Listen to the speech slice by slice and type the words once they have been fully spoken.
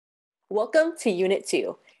Welcome to Unit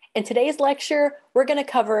 2. In today's lecture, we're going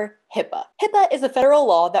to cover HIPAA. HIPAA is a federal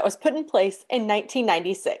law that was put in place in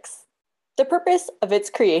 1996. The purpose of its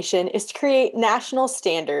creation is to create national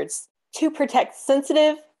standards to protect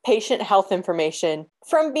sensitive patient health information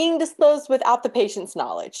from being disclosed without the patient's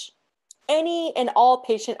knowledge. Any and all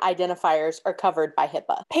patient identifiers are covered by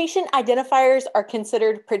HIPAA. Patient identifiers are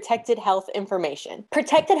considered protected health information.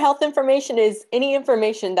 Protected health information is any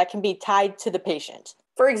information that can be tied to the patient.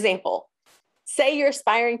 For example, say you're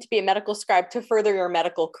aspiring to be a medical scribe to further your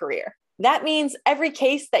medical career. That means every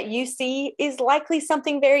case that you see is likely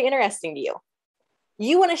something very interesting to you.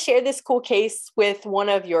 You want to share this cool case with one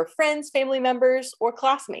of your friends, family members, or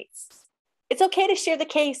classmates. It's okay to share the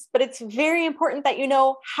case, but it's very important that you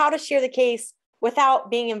know how to share the case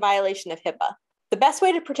without being in violation of HIPAA. The best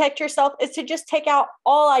way to protect yourself is to just take out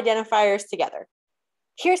all identifiers together.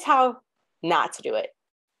 Here's how not to do it.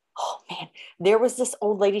 Oh man, there was this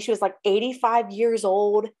old lady, she was like 85 years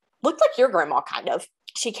old, looked like your grandma kind of.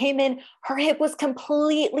 She came in, her hip was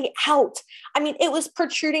completely out. I mean, it was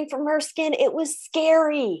protruding from her skin. It was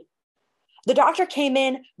scary. The doctor came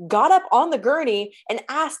in, got up on the gurney and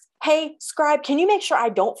asked, "Hey, Scribe, can you make sure I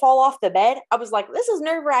don't fall off the bed?" I was like, this is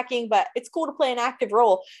nerve-wracking, but it's cool to play an active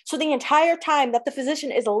role. So the entire time that the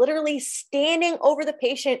physician is literally standing over the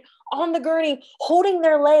patient on the gurney, holding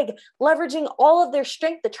their leg, leveraging all of their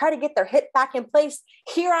strength to try to get their hip back in place,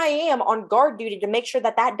 here I am on guard duty to make sure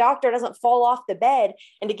that that doctor doesn't fall off the bed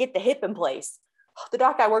and to get the hip in place. The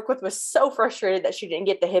doc I work with was so frustrated that she didn't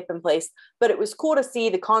get the hip in place, but it was cool to see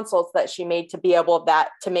the consults that she made to be able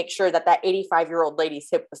to make sure that that 85-year-old lady's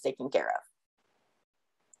hip was taken care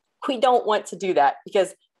of. We don't want to do that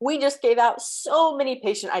because we just gave out so many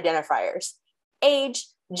patient identifiers, age,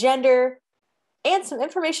 gender, and some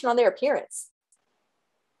information on their appearance.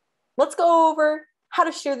 Let's go over how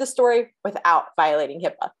to share the story without violating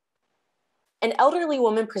HIPAA. An elderly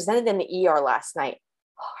woman presented in the ER last night.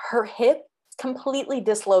 Her hip completely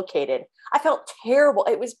dislocated. I felt terrible.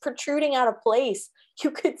 It was protruding out of place.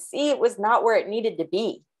 You could see it was not where it needed to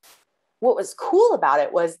be. What was cool about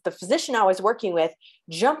it was the physician I was working with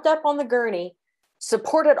jumped up on the gurney,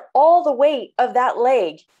 supported all the weight of that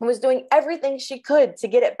leg, and was doing everything she could to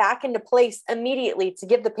get it back into place immediately to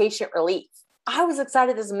give the patient relief. I was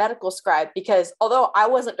excited as a medical scribe because although I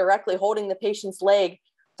wasn't directly holding the patient's leg,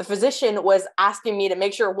 the physician was asking me to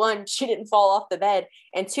make sure, one, she didn't fall off the bed,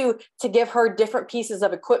 and two, to give her different pieces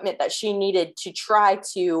of equipment that she needed to try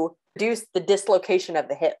to reduce the dislocation of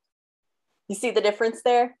the hip. You see the difference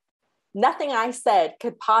there? Nothing I said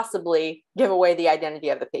could possibly give away the identity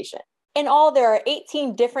of the patient. In all, there are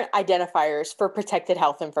 18 different identifiers for protected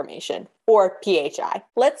health information, or PHI.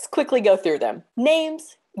 Let's quickly go through them.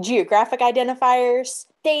 Names, geographic identifiers,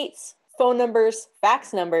 dates, phone numbers,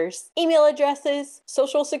 fax numbers, email addresses,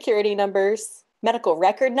 social security numbers, medical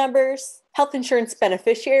record numbers, health insurance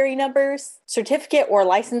beneficiary numbers, certificate or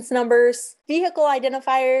license numbers, vehicle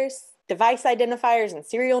identifiers, device identifiers and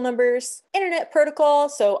serial numbers, internet protocol,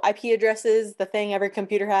 so IP addresses, the thing every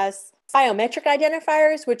computer has, biometric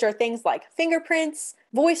identifiers, which are things like fingerprints,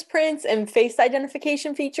 voice prints, and face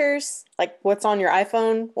identification features, like what's on your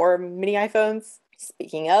iPhone or mini iPhones.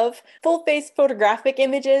 Speaking of, full face photographic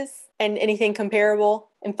images, and anything comparable.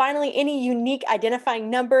 And finally, any unique identifying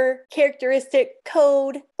number, characteristic,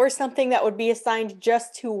 code, or something that would be assigned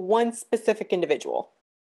just to one specific individual.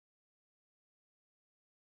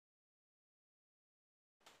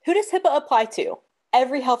 Who does HIPAA apply to?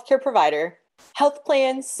 Every healthcare provider, health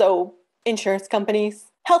plans, so insurance companies,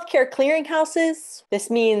 healthcare clearinghouses. This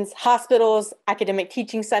means hospitals, academic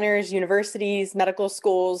teaching centers, universities, medical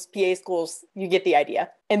schools, PA schools, you get the idea,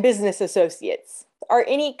 and business associates. Are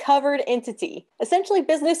any covered entity. Essentially,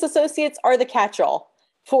 business associates are the catch-all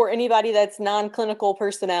for anybody that's non-clinical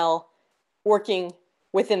personnel working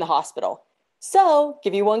within the hospital. So,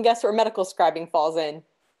 give you one guess where medical scribing falls in.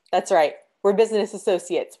 That's right, we're business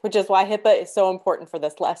associates, which is why HIPAA is so important for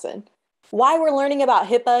this lesson. Why we're learning about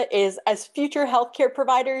HIPAA is, as future healthcare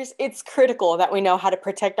providers, it's critical that we know how to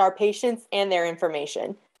protect our patients and their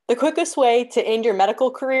information. The quickest way to end your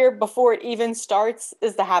medical career before it even starts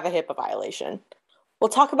is to have a HIPAA violation. We'll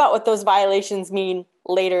talk about what those violations mean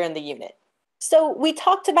later in the unit. So we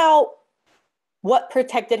talked about what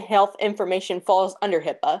protected health information falls under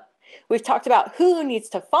HIPAA. We've talked about who needs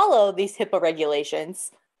to follow these HIPAA regulations.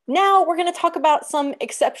 Now we're going to talk about some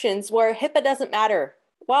exceptions where HIPAA doesn't matter.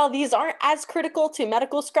 While these aren't as critical to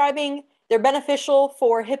medical scribing, they're beneficial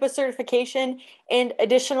for HIPAA certification and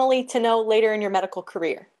additionally to know later in your medical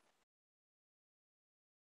career.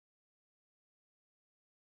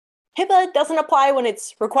 HIPAA doesn't apply when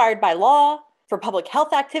it's required by law, for public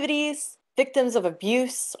health activities, victims of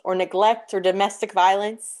abuse or neglect or domestic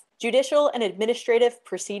violence, judicial and administrative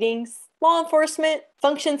proceedings, law enforcement,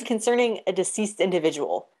 functions concerning a deceased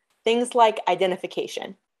individual, things like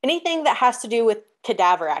identification, anything that has to do with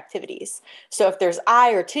cadaver activities. So if there's eye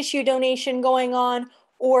or tissue donation going on,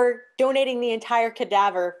 or donating the entire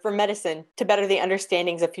cadaver for medicine to better the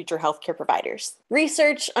understandings of future healthcare providers.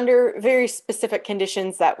 Research under very specific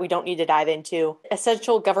conditions that we don't need to dive into,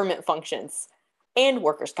 essential government functions, and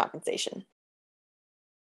workers' compensation.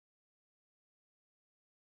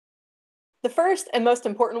 The first and most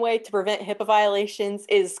important way to prevent HIPAA violations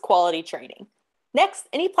is quality training. Next,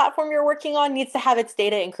 any platform you're working on needs to have its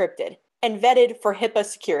data encrypted and vetted for HIPAA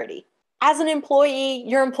security. As an employee,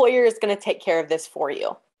 your employer is going to take care of this for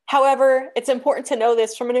you. However, it's important to know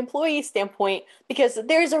this from an employee standpoint because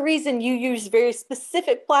there's a reason you use very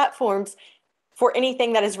specific platforms for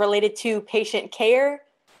anything that is related to patient care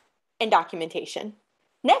and documentation.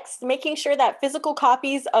 Next, making sure that physical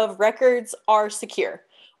copies of records are secure,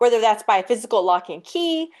 whether that's by a physical lock and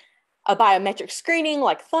key, a biometric screening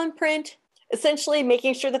like thumbprint, essentially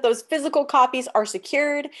making sure that those physical copies are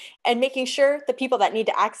secured and making sure the people that need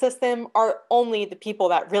to access them are only the people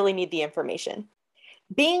that really need the information.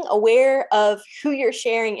 Being aware of who you're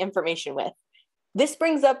sharing information with. This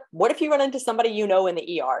brings up, what if you run into somebody you know in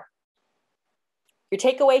the ER? Your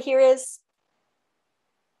takeaway here is,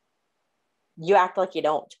 you act like you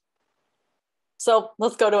don't. So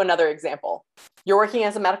let's go to another example. You're working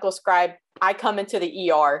as a medical scribe. I come into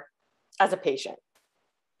the ER as a patient.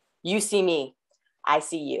 You see me, I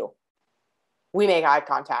see you. We make eye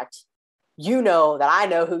contact. You know that I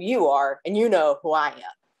know who you are, and you know who I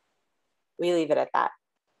am. We leave it at that.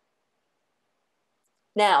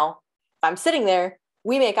 Now, if I'm sitting there,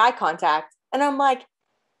 we make eye contact, and I'm like,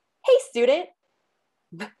 hey, student,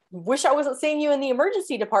 wish I wasn't seeing you in the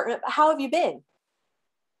emergency department, but how have you been?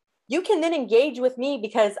 You can then engage with me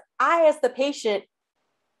because I, as the patient,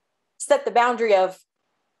 set the boundary of,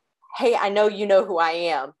 hey, I know you know who I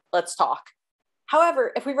am. Let's talk.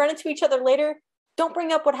 However, if we run into each other later, don't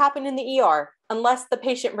bring up what happened in the ER unless the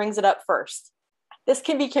patient brings it up first. This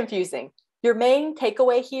can be confusing. Your main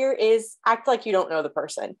takeaway here is act like you don't know the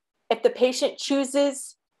person. If the patient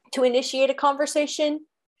chooses to initiate a conversation,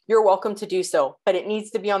 you're welcome to do so, but it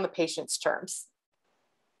needs to be on the patient's terms.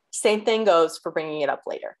 Same thing goes for bringing it up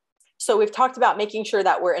later. So we've talked about making sure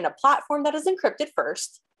that we're in a platform that is encrypted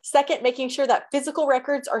first. Second, making sure that physical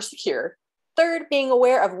records are secure. Third, being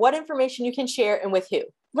aware of what information you can share and with who.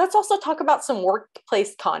 Let's also talk about some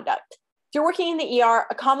workplace conduct. If you're working in the ER,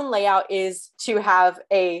 a common layout is to have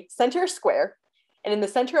a center square, and in the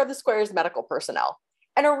center of the square is medical personnel.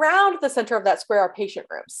 And around the center of that square are patient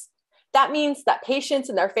rooms. That means that patients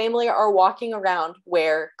and their family are walking around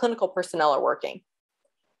where clinical personnel are working.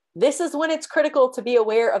 This is when it's critical to be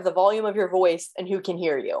aware of the volume of your voice and who can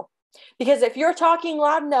hear you. Because if you're talking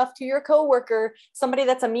loud enough to your coworker, somebody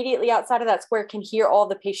that's immediately outside of that square can hear all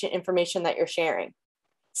the patient information that you're sharing.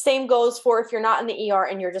 Same goes for if you're not in the ER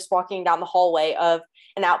and you're just walking down the hallway of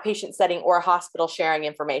an outpatient setting or a hospital sharing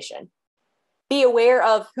information. Be aware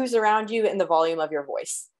of who's around you and the volume of your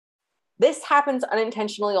voice. This happens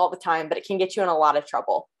unintentionally all the time, but it can get you in a lot of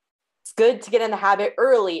trouble. It's good to get in the habit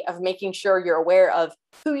early of making sure you're aware of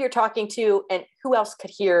who you're talking to and who else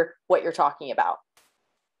could hear what you're talking about.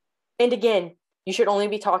 And again, you should only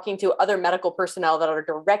be talking to other medical personnel that are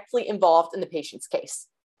directly involved in the patient's case,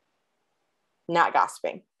 not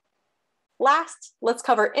gossiping. Last, let's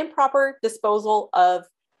cover improper disposal of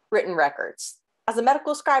written records. As a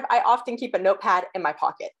medical scribe, I often keep a notepad in my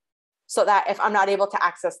pocket so that if I'm not able to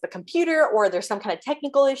access the computer or there's some kind of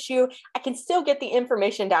technical issue, I can still get the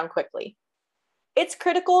information down quickly. It's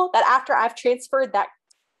critical that after I've transferred that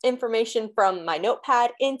information from my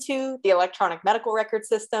notepad into the electronic medical record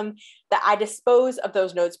system, that I dispose of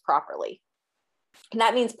those notes properly. And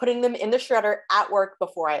that means putting them in the shredder at work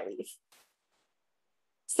before I leave.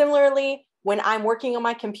 Similarly, when I'm working on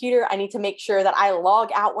my computer, I need to make sure that I log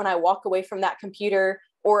out when I walk away from that computer,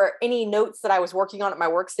 or any notes that I was working on at my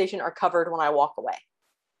workstation are covered when I walk away.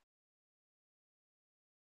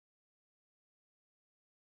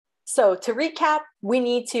 So to recap, we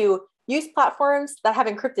need to use platforms that have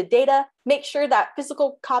encrypted data, make sure that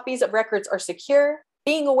physical copies of records are secure,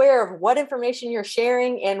 being aware of what information you're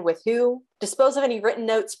sharing and with who, dispose of any written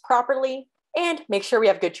notes properly, and make sure we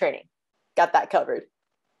have good training. Got that covered.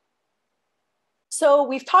 So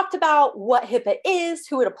we've talked about what HIPAA is,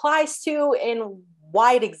 who it applies to, and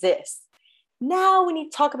why it exists. Now we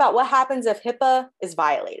need to talk about what happens if HIPAA is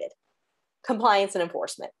violated. Compliance and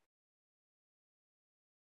enforcement.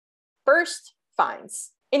 First,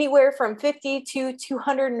 fines. Anywhere from $50,000 to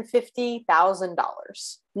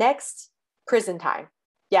 $250,000. Next, prison time.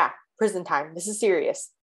 Yeah, prison time. This is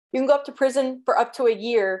serious. You can go up to prison for up to a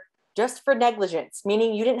year just for negligence,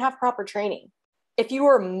 meaning you didn't have proper training. If you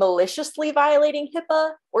were maliciously violating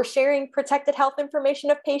HIPAA or sharing protected health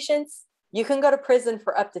information of patients, you can go to prison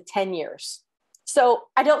for up to 10 years. So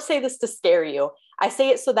I don't say this to scare you. I say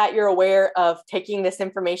it so that you're aware of taking this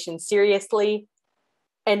information seriously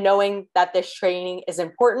and knowing that this training is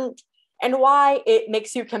important and why it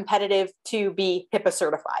makes you competitive to be HIPAA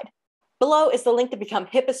certified. Below is the link to become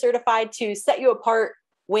HIPAA certified to set you apart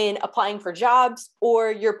when applying for jobs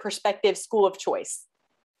or your prospective school of choice.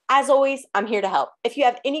 As always, I'm here to help. If you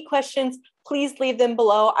have any questions, please leave them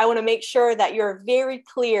below. I want to make sure that you're very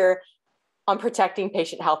clear on protecting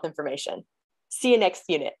patient health information. See you next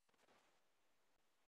unit.